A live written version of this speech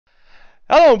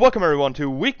Hello and welcome everyone to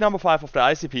week number 5 of the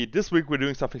ICP. This week we're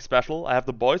doing something special. I have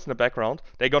the boys in the background.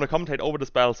 They're gonna commentate over this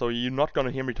battle, so you're not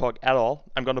gonna hear me talk at all.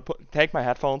 I'm gonna take my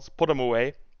headphones, put them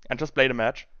away, and just play the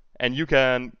match. And you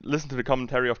can listen to the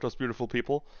commentary of those beautiful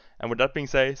people. And with that being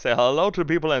said, say hello to the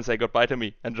people and say goodbye to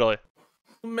me. Enjoy.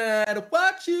 No matter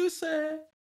what you say.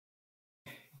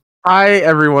 Hi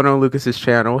everyone on Lucas's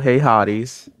channel. Hey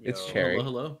hotties. It's Cherry.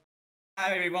 Hello.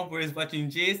 Hi everyone who is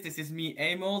watching Jizz. This is me,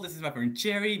 Amol. This is my friend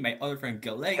Cherry, my other friend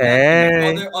Keldeo,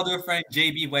 and my other friend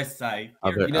JB Westside.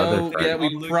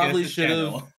 We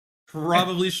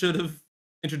probably should have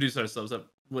introduced ourselves. That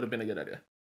would have been a good idea.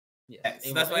 Yes,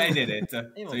 so that's why I did it. So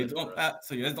you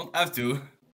guys don't have to.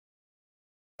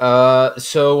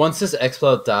 So once this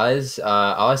Exploit dies,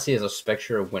 all I see is a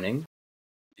spectre of winning.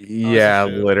 Yeah,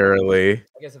 literally.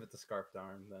 I guess if it's a scarfed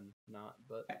arm, then not.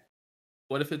 But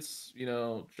what if it's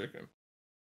chicken?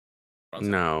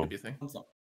 No.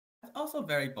 Also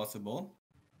very possible.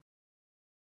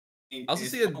 I also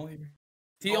see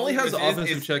he only has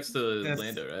offensive checks to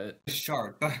Lando, right?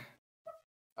 Sharp.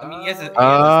 I mean,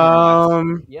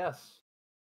 yes.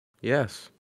 Yes.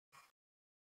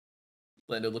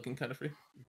 Lando looking kind of free.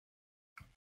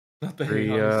 Not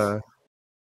the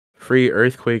free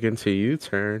earthquake into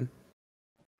U-turn.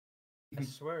 I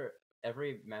swear,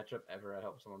 every matchup ever I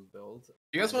help someone build.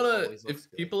 You guys want to? If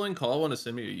people in call want to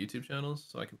send me your YouTube channels,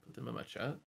 so I can put them in my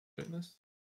chat. Fitness.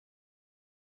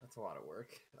 That's a lot of work.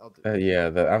 I'll do. Yeah,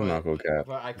 I'm not gonna cap.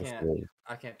 But I can't.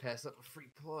 I can't pass up a free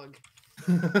plug.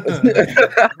 Can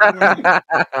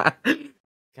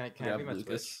I be my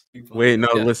Lucas? Wait, no,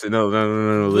 listen, no,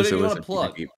 listen.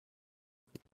 Plug.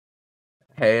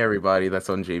 Hey everybody, that's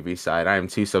on JB's side. I am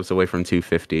 2 subs away from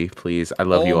 250. Please, I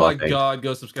love you all. Oh my god,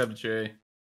 go subscribe to Cherry.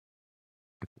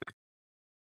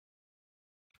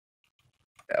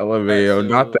 LMAO,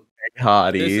 not the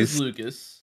hotties. This is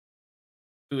Lucas,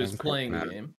 who is playing the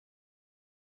game.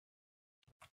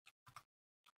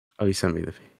 Oh, he sent me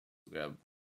the. Yeah.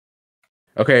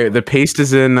 Okay, the paste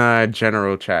is in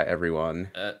general chat, everyone.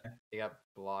 They got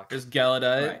blocked. There's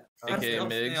Galadite, right. aka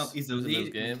Migs, is the who's in those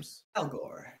lead. games.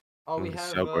 Algor. Oh, we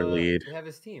have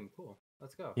his team. Cool.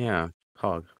 Let's go. Yeah,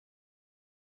 Hog.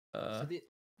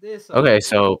 Okay,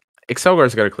 so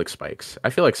Excelgar's got to click spikes. I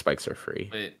feel like spikes are free.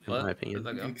 Wait, in what? my opinion.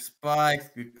 Click spikes,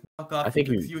 click knock off, I think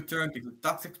click U-turn, click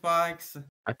toxic spikes.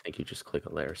 I think you just click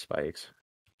a layer spikes.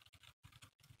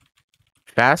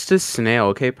 Fastest snail,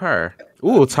 okay, per.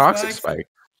 Ooh, toxic spike.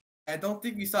 I don't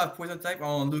think we saw a poison type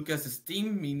on Lucas's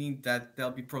team, meaning that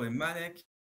they'll be problematic.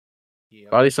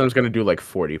 Body Slam's gonna do like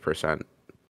 40%.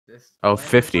 Oh,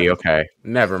 50, okay.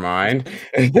 Never mind.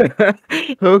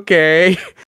 Okay.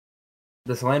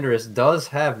 The Slanderous does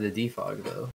have the defog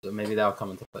though, so maybe that'll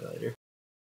come into play later.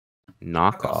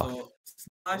 Knockoff.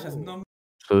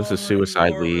 So this is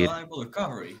suicide lead.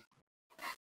 Recovery.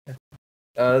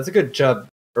 It's a good job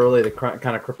early to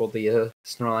kind of cripple the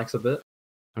Snorlax a bit.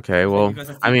 Okay, well,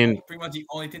 I mean, pretty much the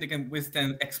only thing that can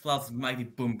withstand Exploit's mighty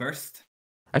boom burst.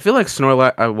 I feel like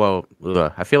Snorlax.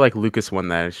 I feel like Lucas won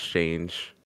that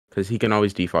exchange because he can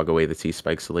always defog away the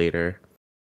T-spikes later.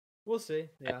 We'll see.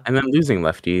 Yeah. And then losing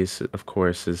lefties, of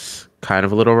course, is kind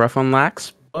of a little rough on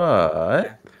Lax,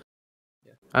 but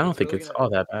I don't think it's all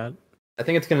that bad. I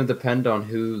think it's going to depend on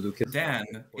who Lucas. Dan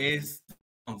is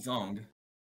on Zong.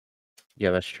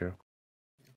 Yeah, that's true.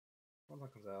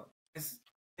 Is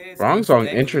Wrong song,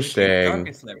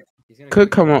 interesting.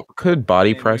 Could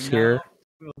body press here.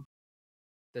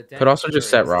 Could also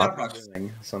just set rocks.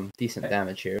 Some decent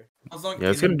damage here. Yeah,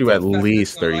 it's gonna do at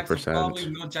least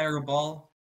 30%. No gyro ball.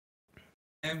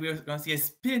 And we're gonna see a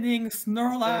spinning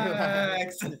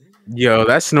Snorlax. Yo,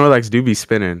 that Snorlax do be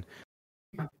spinning.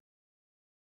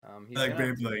 Like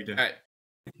Beyblade. Alright.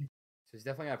 So he's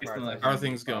definitely got How are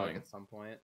things going at some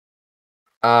point?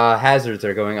 Hazards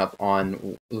are going up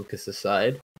on Lucas's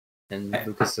side, and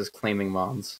Lucas is claiming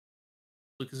Mons.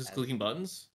 Lucas is clicking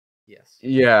buttons? Yes.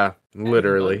 Yeah,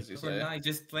 literally.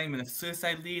 Just claiming a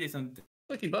suicide lead is on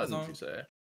clicking buttons, you say?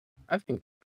 I think.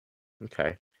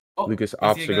 Okay. Oh, Lucas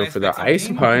opts to go for the Ice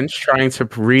Punch, trying to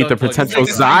read the potential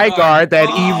Zygarde that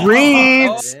he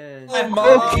reads.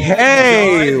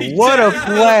 Okay, what a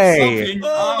play!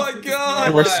 Oh my god!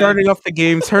 And we're starting off the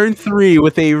game turn 3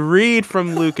 with a read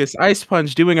from Lucas. Ice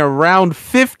Punch doing around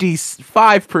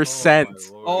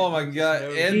 55%. Oh my god!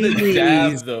 And the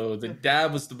dab though, the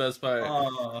dab was the best part.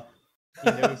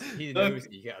 He knows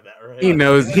he got that right. He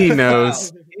knows. He's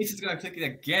just gonna click it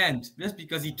again just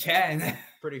because he can.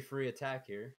 Pretty free attack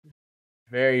here.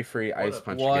 Very free Ice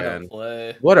Punch again.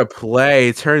 Play. What a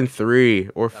play! Turn 3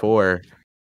 or 4.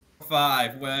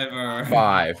 5, whatever.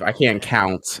 5. I can't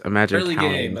count. Imagine early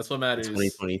counting. game. That's what matters.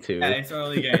 2022. Yeah, it's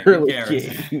early game. Early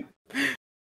game.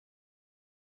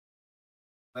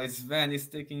 Sven is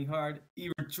taking hard,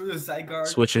 even through the side guard.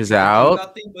 Switches out.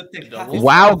 Nothing but take half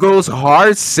Wow, goes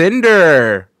hard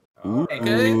Cinder. Ooh. Okay,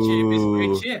 chip is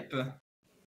free chip.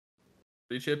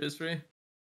 Free chip is free.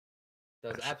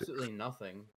 Does absolutely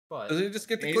nothing. But does he just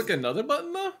get to click another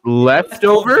button though?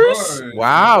 Leftovers?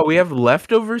 Wow, we have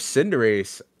leftover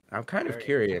Cinderace. I'm kind of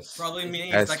curious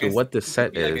as to what the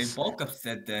set is. Like a bulk up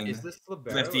set then. Is this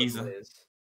Libero?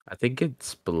 I think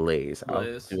it's Blaze. I'll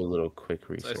do a little quick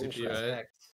research. ICP, right?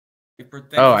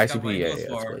 Oh, ICP, yeah, it's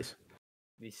Blaze.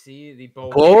 We see the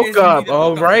bulk up.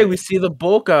 All right, we see the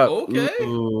bulk up. Okay.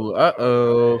 Ooh,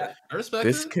 uh-oh. I respect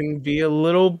This it. can be a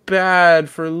little bad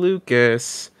for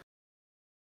Lucas.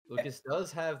 Lucas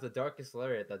does have the Darkest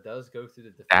Lariat that does go through the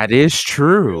defense. That is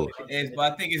true. But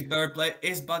I think it's better play.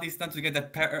 His body's not to get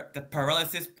the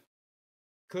paralysis.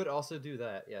 Could also do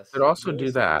that, yes. Could also do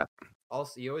that.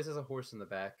 Also, he always has a horse in the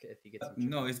back if he gets.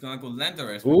 No, he's gonna go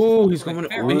Landorus. Ooh, he's going.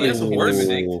 He has a horse.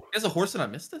 He has a horse, and I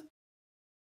missed it.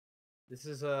 This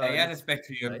is he has a spec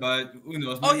here, but who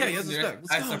knows? Oh yeah, he has a spec.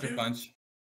 I sucker punch.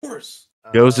 Horse.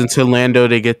 Goes into Lando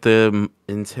to get the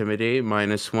Intimidate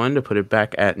 -1 to put it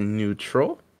back at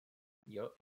neutral.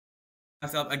 Yup.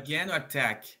 Myself again or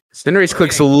attack. Cinderace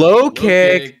clicks a low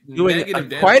kick, doing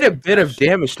quite a bit of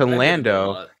damage to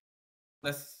Lando.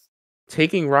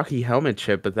 Taking Rocky Helmet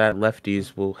Chip, but that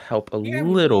lefties will help a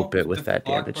little bit with that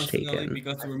damage taken.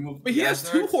 But he has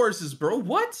 2 horses, bro.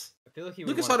 What? I feel like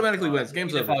Lucas automatically wins.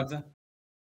 Game's over.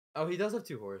 Oh, he does have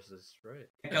 2 horses, right?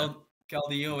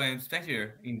 Keldeo and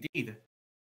Spectre, indeed.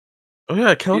 Oh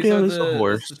yeah, Keldeo is a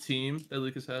horse. That's the team that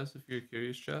Lucas has, if you're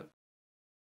curious, chat.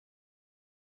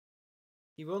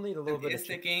 He will need a little bit of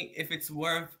thinking if it's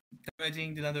worth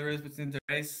damaging the Landorus within the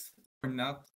race or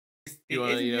not. It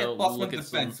wanna, isn't yet +1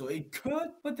 defense, some... so it could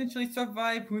potentially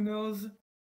survive. Who knows?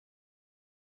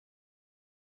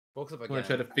 Bulks up I'm again. gonna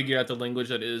try to figure out the language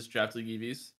that is Draft League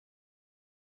EVs.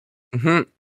 +1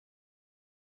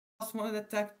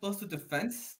 attack, +2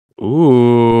 defense.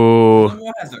 Ooh. No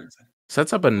more hazards.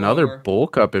 Sets up another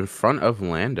bulk up in front of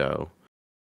Lando.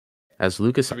 As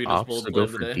Lucas opts to go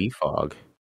for defog.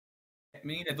 I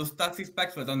mean that those toxic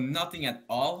specs were done nothing at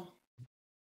all.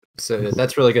 So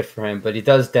that's really good for him, but he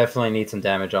does definitely need some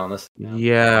damage on this.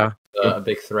 Yeah. A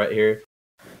big threat here.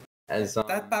 As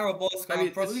that power ball is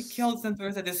gonna probably kill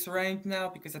Sventhoon at this range now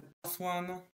because at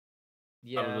 +1.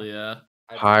 Yeah. Probably, yeah.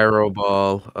 Pyro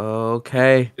Ball.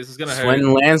 Okay. This is gonna hurt.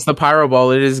 When lands the Pyro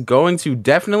Ball, it is going to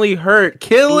definitely hurt.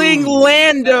 Killing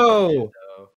Lando!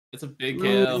 It's a big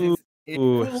KO. It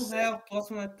will have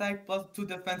 +1 attack, +2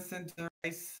 defense in the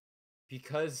race.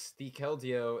 Because the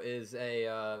Keldeo is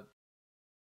a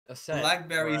set.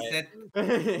 Blackberry set.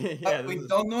 Yeah, we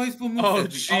don't know his full move. Oh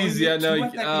jeez, yeah,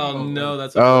 no. Oh no,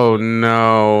 that's. Oh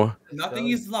no. Nothing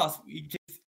is lost. He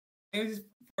just his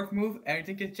fourth move,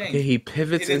 everything can change. Okay, he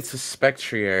pivots into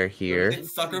Spectrier here. Is it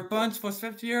Sucker Punch for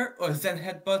Spectrier or Zen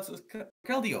Headbutt with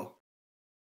Keldeo?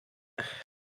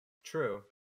 True.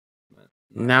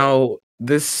 Now,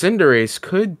 this Cinderace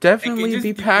could definitely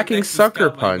be packing Sucker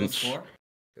Punch.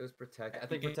 Goes Protect. I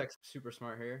think Protect's super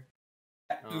smart here.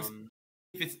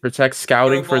 Protect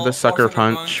scouting for the Sucker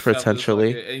Punch,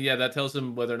 potentially. Yeah, that tells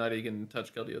him whether or not he can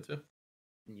touch Keldeo too.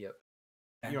 Yep.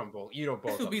 You don't bulk.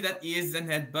 This will be that he is Zen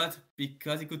Headbutt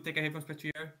because he could take a hit from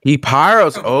Spectrier. He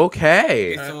pyros.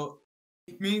 Okay. So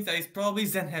it means that it's probably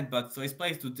Zen Headbutt. So he's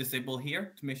placed to disable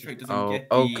here to make sure he doesn't get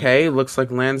the... Okay, looks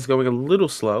like Land's going a little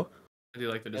slow. I do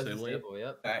like the disable.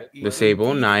 Yep.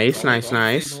 Disable. Nice.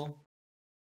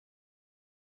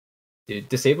 Dude,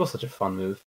 disable is such a fun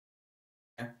move.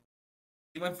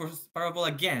 He went for Parabol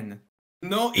again.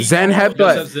 No, Zen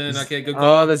Headbutt. Zen. Okay, good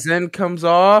call. Oh, the Zen comes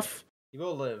off. He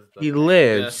will live. He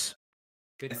lives.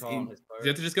 Good call on his part. Does he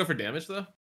have to just go for damage though?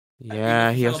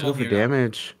 Yeah, he has to go for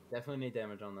damage. Definitely need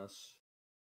damage on this.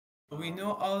 We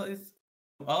know all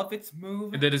of its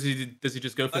move. And then does he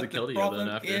just go for the Keldeo then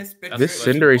after? This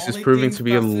Cinderace is proving to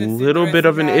be a little bit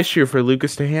of an issue for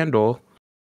Lucas to handle.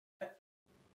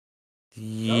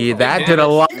 Yeah, that did a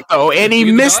lot though, and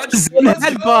he missed the Zen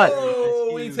Headbutt.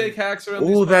 Oh, we take hacks around.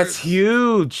 Oh, that's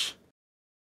huge.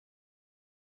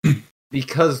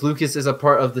 Because Lucas is a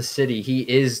part of the city, he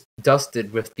is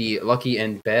dusted with the lucky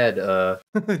and bad.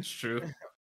 It's true.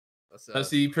 Does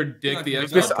he predict the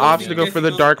Lucas opts to go for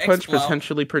the Dark Punch,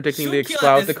 potentially predicting the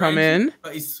Exploud to come in.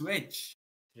 But he switch.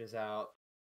 Is out.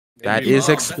 That is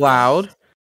Exploud.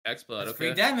 Exploud, okay.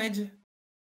 Free damage.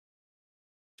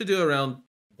 Should do around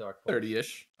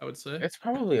 30-ish, I would say. It's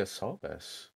probably a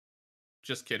Solbus.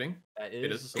 Just kidding.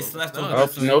 It is a It's Solbus.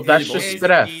 left No, that's just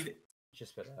Spit F.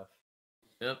 Just Spit F.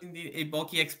 Yep. Indeed, a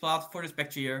bulky Exploud for the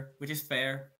Spectrier, which is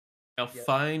fair. Now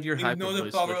find your hyper know the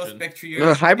voice power of switching.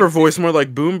 Spectre. Hyper voice, more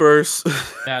like boom burst.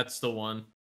 That's the one.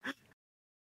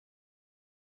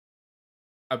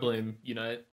 I blame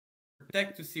Unite.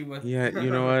 Protect to see what. Yeah, you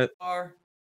know what?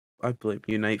 I blame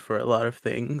Unite for a lot of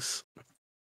things.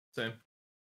 Same.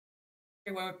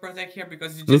 Okay, well, protect here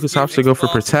because you Lucas opts to go for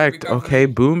protect. Okay,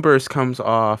 boom burst comes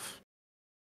off.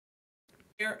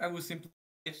 Here I will simply.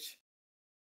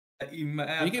 You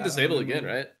can disable again,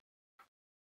 right?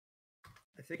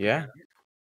 I think yeah,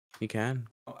 you can.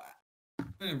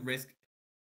 Risk.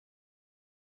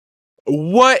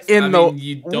 What in the?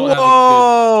 You don't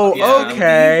Whoa! have a good,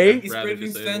 okay. He's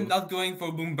predicting Sven not going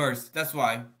for boom burst. That's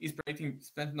why he's predicting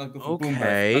Sven not going for boom burst.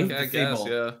 Okay, I guess,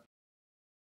 yeah.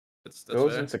 That's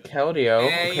goes fair. into Keldeo.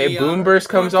 Hey, okay, boom burst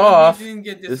comes off.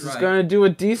 This is gonna do a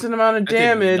decent amount of That did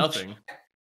damage. nothing.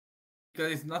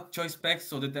 Because it's not choice specs,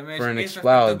 so the damage For an is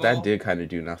explode, that respectable. did kind of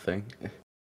do nothing.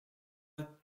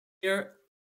 Here,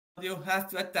 Keldeo has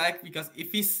to attack because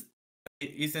if he's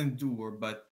endure,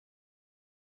 but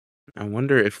I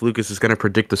wonder if Lucas is gonna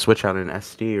predict the switch out in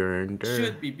SD or Endure.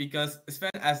 should be because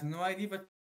Sven has no idea what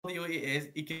Keldeo is.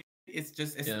 It's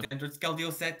just a standard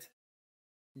Keldeo set.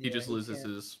 He just loses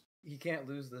his. He can't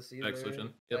lose this either.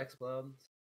 Switching. Yep. Explode.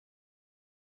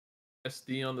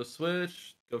 SD on the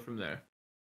switch. Go from there.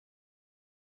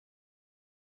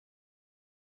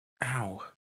 Ow.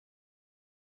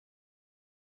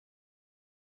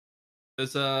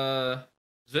 Does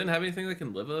Sven have anything that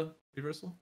can live a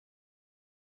reversal?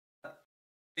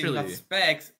 Not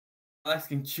specs. Alex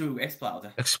can chew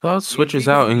explode. Explode switches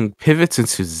out and pivots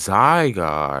into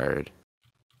Zygarde.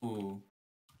 Ooh.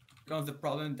 Becomes the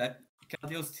problem that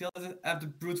Keldeo still doesn't have the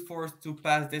brute force to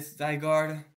pass this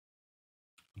Zygarde.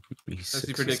 As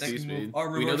he predicts speed.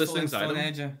 We know this thing's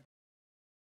item.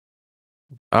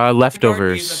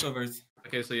 Leftovers.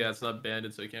 Okay, so yeah, it's not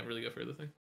banded, so you can't really go for the thing.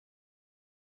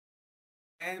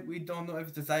 And we don't know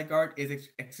if the Zygarde is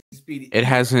extreme speed. It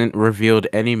hasn't revealed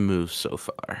any moves so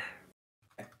far.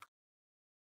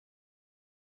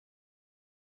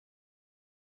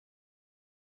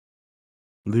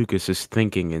 Lucas is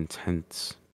thinking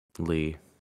intensely.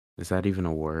 Is that even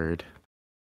a word?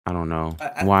 I don't know.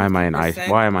 Why am I in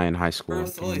high school?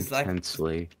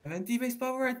 Intensely. 70 base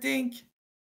power, I think.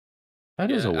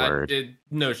 That is a word.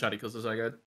 No shot equals the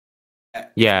Zygarde.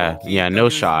 Yeah, no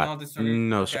shot.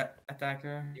 No shot.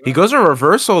 Attacker. He goes a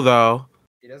reversal though.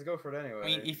 He does go for it anyway. I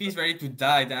mean, if he's ready to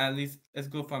die, then at least let's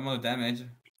go for more damage.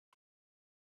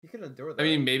 He can endure that. I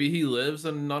mean, maybe he lives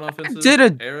on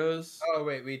non-offensive arrows. Oh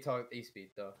wait, we talked E-speed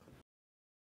though.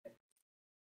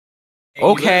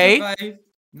 Okay.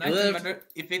 Doesn't matter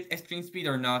if it's extreme speed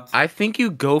or not. I think you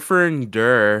go for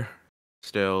Endure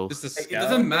still. Just a scout. It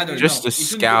doesn't matter. Just a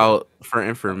scout for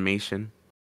information.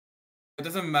 It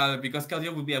doesn't matter because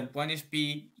Keldeo will be at 1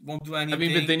 HP, won't do anything. I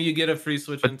mean, but then you get a free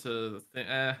switch into the thing.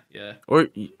 Yeah. Or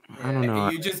I don't know.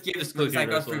 You just give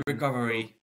Zygarde free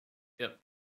recovery. Yep.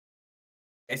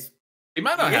 He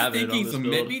might not have it on thinking, this so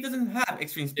build. maybe he doesn't have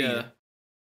extreme speed. Yeah.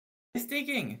 He's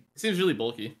thinking. It seems really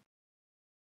bulky.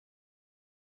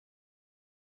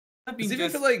 Because even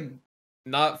just... for like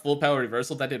not full power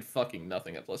reversal, that did fucking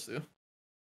nothing at +2.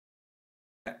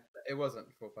 It wasn't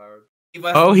full powered.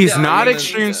 Oh, he's not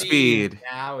extreme speed.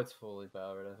 Now it's fully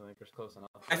powered. I think it's close enough.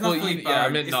 It's not fully powered. Yeah, I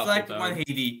meant it's not like full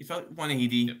 180. It's like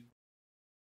 180. Yep.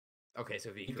 Okay,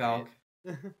 so V.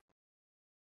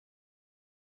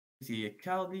 See a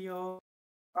Keldeo.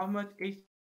 How much HP?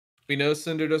 We know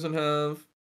Cinder doesn't have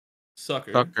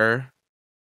Sucker.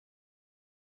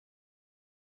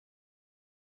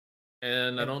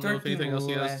 And I don't know if anything else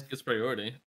he has gets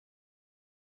priority.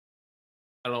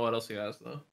 I don't know what else he has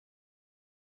though.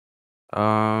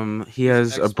 He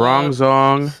has a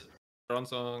Bronzong.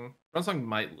 Bronzong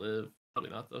might live.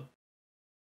 Probably not though.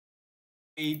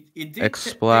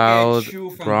 Explode.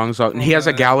 Bronzong. He has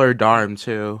a Galar Darm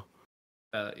too.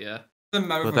 Yeah.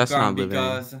 But that's not living.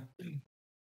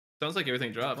 Sounds like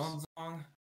everything drops.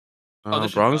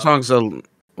 Bronzong's a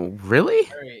really?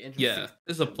 Yeah,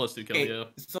 this is a +2 Keldeo.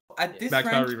 So at this max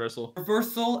power range,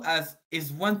 reversal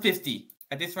is 150.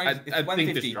 At this range, it's 150.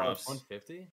 Think this drops.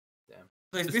 150. Damn.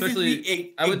 So it's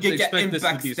Especially, I would expect this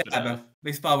to be stab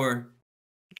base power.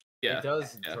 Yeah. It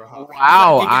does drop.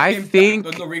 Wow, I think.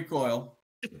 No recoil.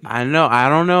 I know. I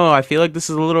don't know. I feel like this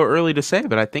is a little early to say,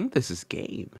 but I think this is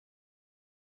game.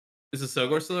 Is the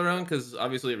Sogor still around? Because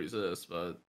obviously it resists,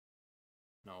 but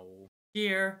no.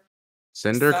 Here.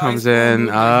 Cinder comes in.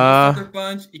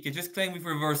 Punch. You can just claim with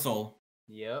reversal.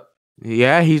 Yep.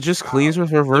 Yeah, he just cleans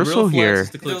with reversal here.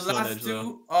 The last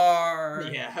two are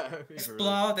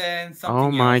Explode and something else.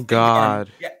 Oh my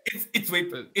god. Yeah, it's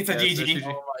sweep. It's a GG.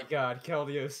 Oh my god,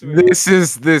 Keldeo sweep. This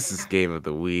is game of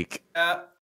the week.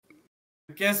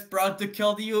 Guest brought the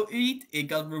Keldeo eat. It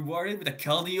got rewarded with a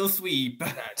Keldeo sweep.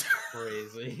 That's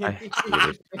crazy. I hate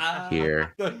it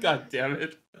here. God damn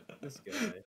it. This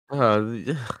guy. Oh,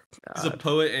 he's a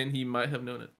poet and he might have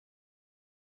known it.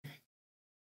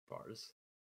 Bars.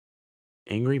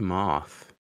 Angry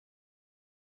Moth.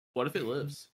 What if it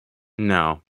lives?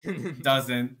 No.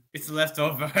 Doesn't. It's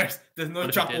leftovers. There's no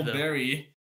chocolate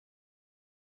berry.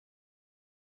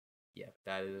 Yeah,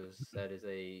 that is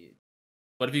a.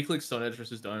 What if he clicks Stone Edge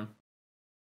versus Darm?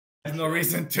 There's no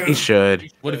reason to. He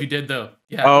should. What if he did though?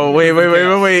 Yeah. Oh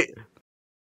wait.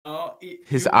 Oh,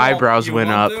 his eyebrows went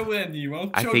up.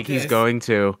 Win, I think he's going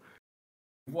to.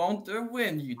 You want to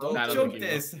win. You don't choke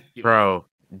this. Bro,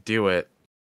 do it.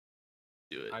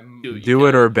 Do it. Do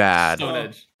it or bad.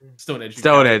 Stone Edge.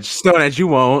 You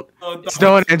won't.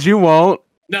 Stone Edge. You won't.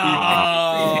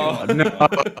 No. No.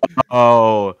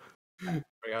 Oh.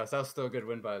 That was still a good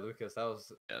win by Lucas. That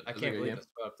was. Yeah, I can't believe it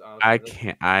swept. I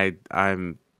can't.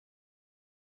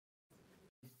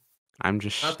 I'm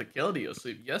just. Not the Keldeo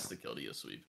sweep. Yes, the Keldeo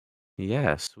sweep.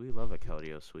 Yes, we love a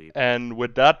Keldeo sweep. And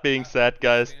with that being said,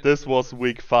 guys, this was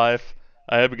week 5.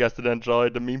 I hope you guys did enjoy.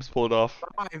 The memes pulled off.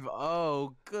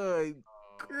 5-0. Good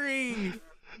grief.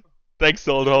 Thanks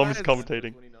to all the homies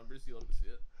commentating.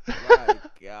 My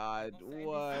God,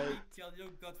 what?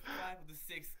 Keldeo got 5 of the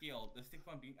 6 skill. The 6th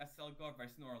one being SL guard by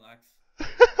Snorlax.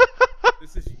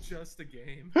 This is just a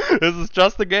game. This is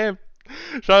just a game.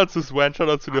 Shout out to Sven, shout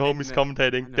out to the homies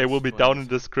commentating. They will be down in the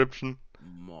description.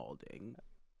 Molding.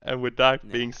 And with that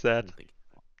being said,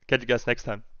 catch you guys next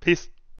time. Peace.